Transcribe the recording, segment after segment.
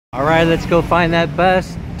All right, let's go find that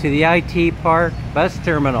bus to the IT Park bus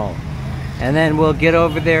terminal. And then we'll get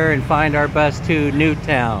over there and find our bus to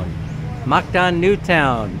Newtown. Mactan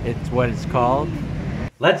Newtown, it's what it's called.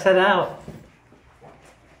 Let's head out.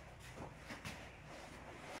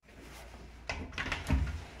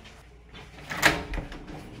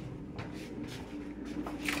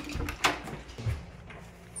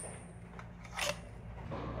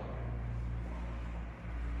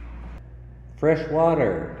 Fresh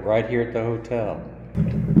water right here at the hotel.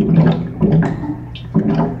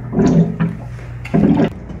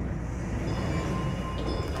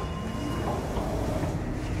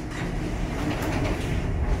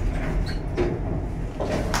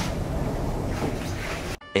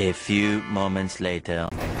 A few moments later.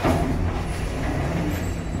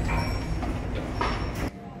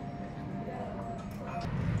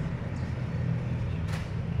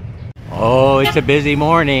 Oh, it's a busy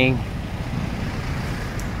morning.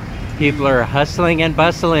 People are hustling and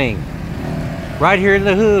bustling. Right here in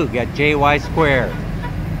the Hoog at JY Square.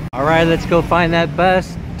 All right, let's go find that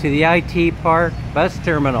bus to the IT Park bus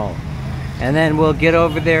terminal. And then we'll get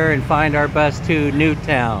over there and find our bus to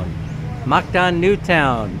Newtown. Mactan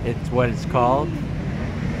Newtown, it's what it's called.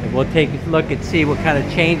 And we'll take a look and see what kind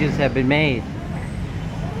of changes have been made.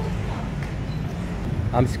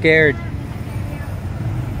 I'm scared.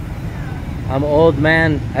 I'm an old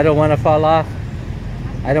man. I don't want to fall off.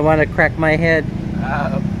 I don't want to crack my head.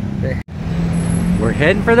 We're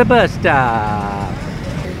heading for the bus stop.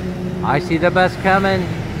 I see the bus coming.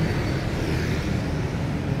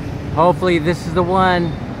 Hopefully this is the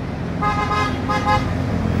one.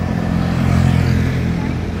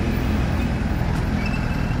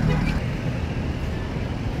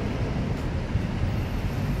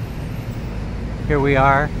 Here we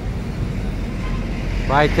are.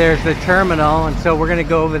 Right there's the terminal, and so we're gonna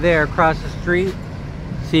go over there across the street,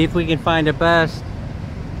 see if we can find a bus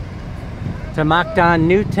to Mactan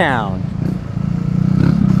Newtown.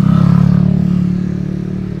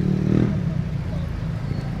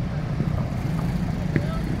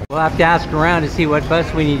 We'll have to ask around to see what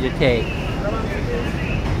bus we need to take.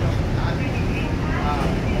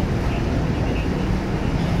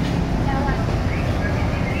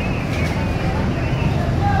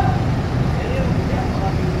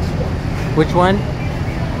 Which one?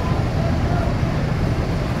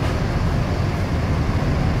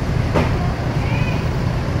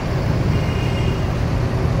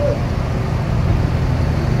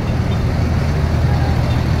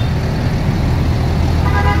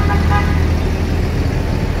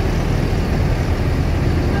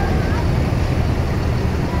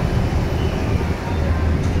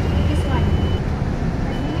 This one.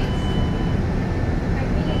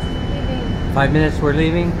 5 minutes we're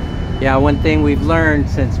leaving? Yeah, one thing we've learned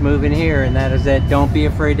since moving here, and that is that don't be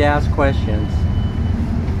afraid to ask questions.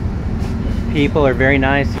 People are very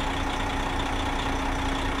nice.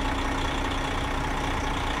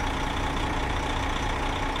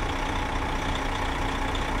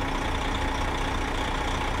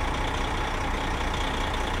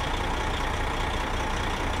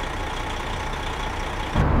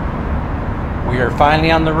 We are finally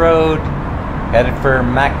on the road, headed for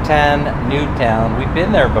Mactan Newtown. We've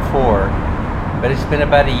been there before, but it's been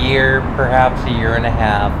about a year, perhaps a year and a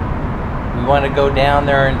half. We want to go down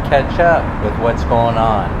there and catch up with what's going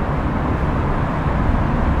on.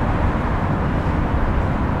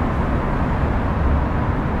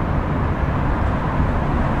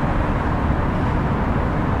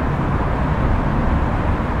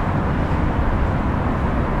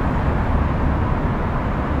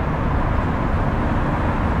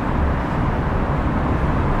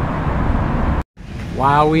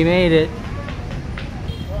 Wow, we made it.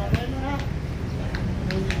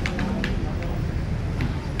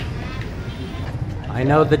 I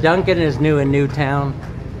know the Dunkin' is new in Newtown.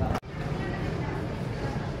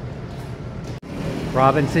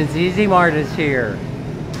 Robinson's Easy Mart is here.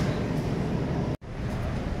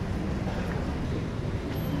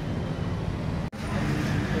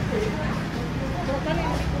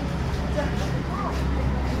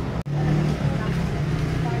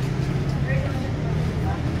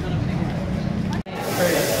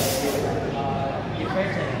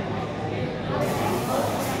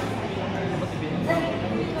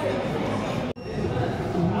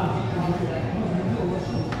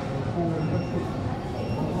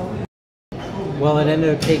 Well, it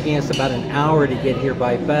ended up taking us about an hour to get here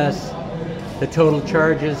by bus. The total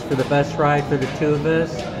charges for the bus ride for the two of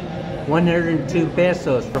us, 102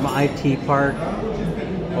 pesos from IT Park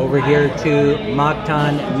over here to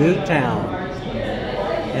Mactan Newtown.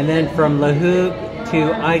 And then from La Hoog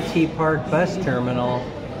to IT Park bus terminal,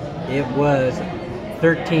 it was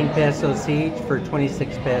 13 pesos each for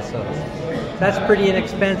 26 pesos. That's pretty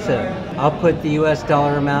inexpensive. I'll put the US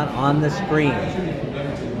dollar amount on the screen.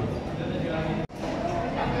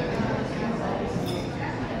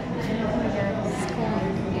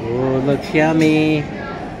 Oh, looks yummy.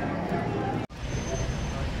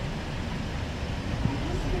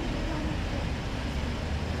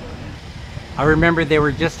 I remember they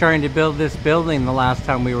were just starting to build this building the last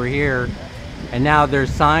time we were here, and now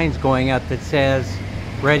there's signs going up that says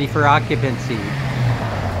ready for occupancy.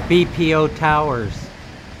 BPO Towers.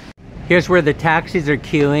 Here's where the taxis are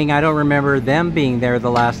queuing. I don't remember them being there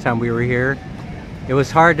the last time we were here. It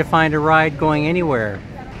was hard to find a ride going anywhere.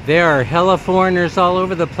 There are hella foreigners all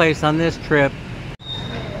over the place on this trip.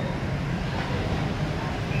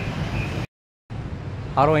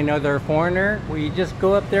 How do I know they're a foreigner? Well, you just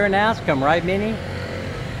go up there and ask them, right, Minnie?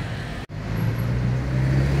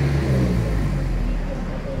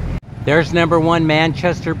 There's number 1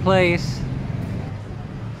 Manchester Place.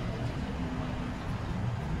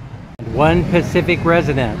 1 Pacific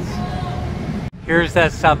Residence. Here's the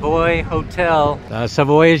Savoy Hotel. The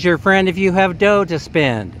Savoy is your friend if you have dough to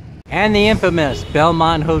spend. And the infamous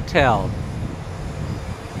Belmont Hotel.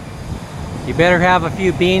 You better have a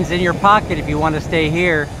few beans in your pocket if you want to stay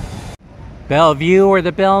here. Bellevue or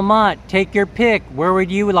the Belmont, take your pick. Where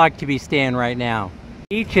would you like to be staying right now?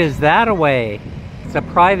 Beach is that away. It's a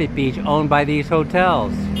private beach owned by these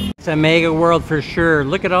hotels. It's a mega world for sure.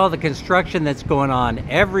 Look at all the construction that's going on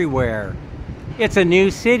everywhere. It's a new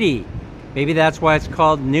city. Maybe that's why it's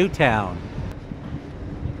called Newtown.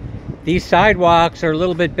 These sidewalks are a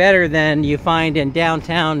little bit better than you find in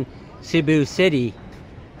downtown Cebu City.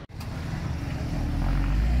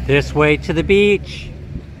 This way to the beach.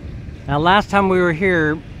 Now last time we were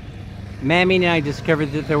here, Mammy and I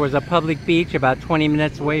discovered that there was a public beach about 20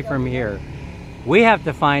 minutes away from here. We have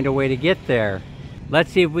to find a way to get there.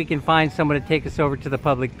 Let's see if we can find someone to take us over to the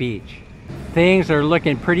public beach. Things are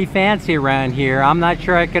looking pretty fancy around here. I'm not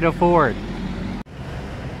sure I could afford.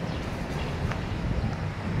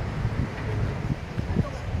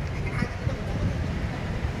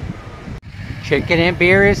 Chicken and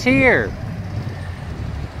beer is here.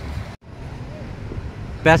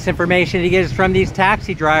 Best information to get is from these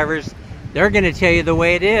taxi drivers. They're going to tell you the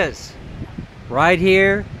way it is. Right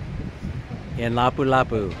here in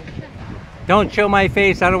Lapu-Lapu. Don't show my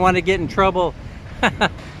face. I don't want to get in trouble.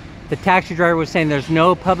 The taxi driver was saying there's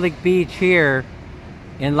no public beach here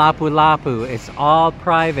in Lapu-Lapu. It's all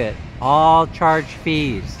private. All charge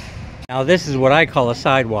fees. Now this is what I call a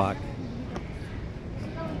sidewalk.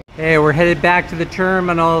 Hey, we're headed back to the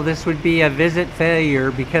terminal. This would be a visit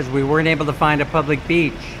failure because we weren't able to find a public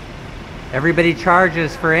beach. Everybody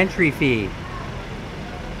charges for entry fee.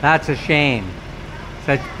 That's a shame.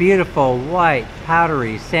 Such beautiful, white,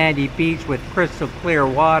 powdery, sandy beach with crystal clear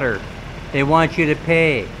water. They want you to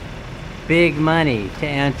pay big money to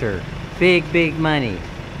enter. Big, big money.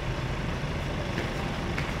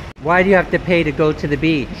 Why do you have to pay to go to the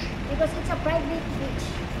beach? Because it's a private beach.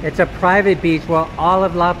 It's a private beach. Well, all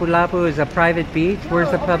of Lapu-Lapu is a private beach. No, Where's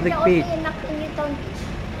the public beach? In Mactan Newtown beach.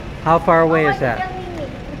 How far away is that?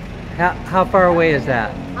 How far away is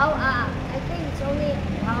that? I think it's only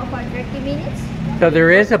about 30 minutes. So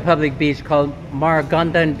there is a public beach called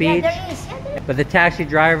Maragondon Beach. Yeah, there is. Yeah, there is. But the taxi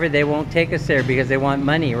driver, they won't take us there because they want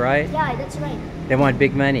money, right? Yeah, that's right. They want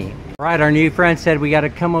big money. All right, our new friend said we got to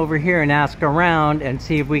come over here and ask around and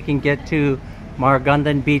see if we can get to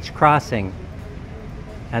Maragondon Beach Crossing.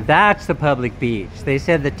 And that's the public beach. They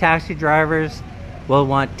said the taxi drivers will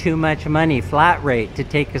want too much money, flat rate, to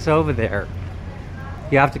take us over there.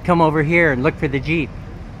 You have to come over here and look for the Jeep.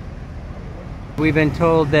 We've been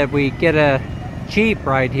told that we get a Jeep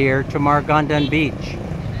right here to Maragondon Beach.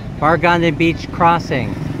 Maragondon Beach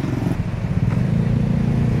Crossing.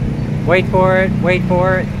 Wait for it, wait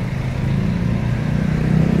for it.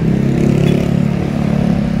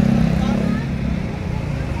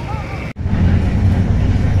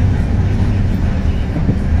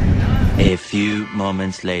 A few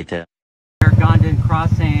moments later. Maragondon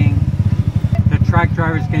Crossing. The truck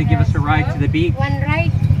driver is going to give us a ride to the beach. One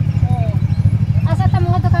ride. Asa ta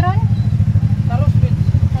mga to karon? Taros Beach.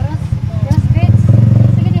 Taros Beach.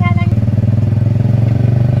 Sige diha lang.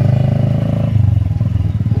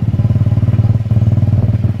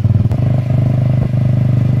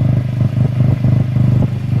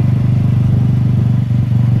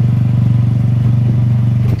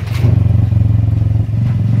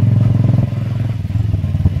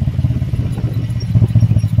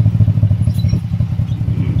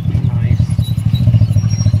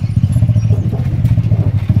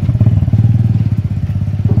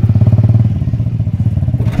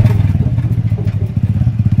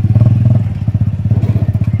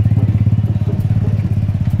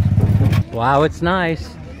 Wow, it's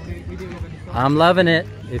nice. I'm loving it.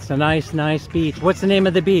 It's a nice, nice beach. What's the name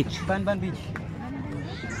of the beach? Ban Beach.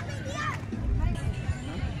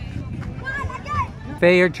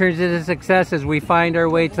 Failure turns into success as we find our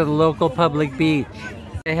way to the local public beach.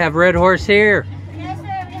 They have Red Horse here. Yes,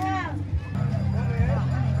 sir, we have.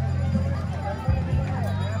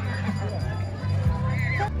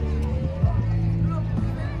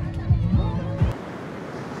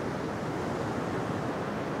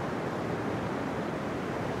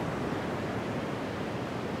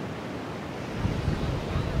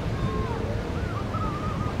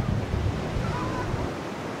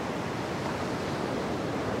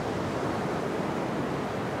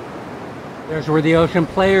 There's where the Ocean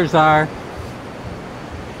Players are.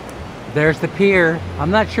 There's the pier.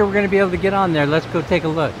 I'm not sure we're going to be able to get on there. Let's go take a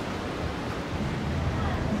look.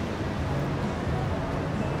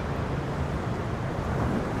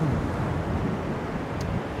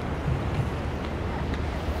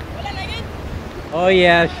 Oh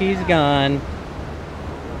yeah, she's gone.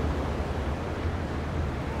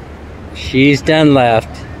 She's done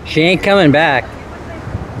left. She ain't coming back.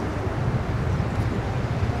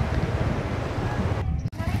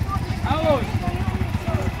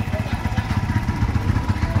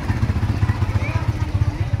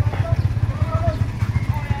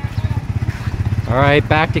 All right,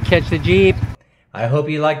 back to catch the Jeep. I hope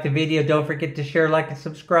you liked the video. Don't forget to share, like, and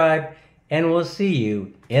subscribe. And we'll see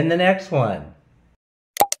you in the next one.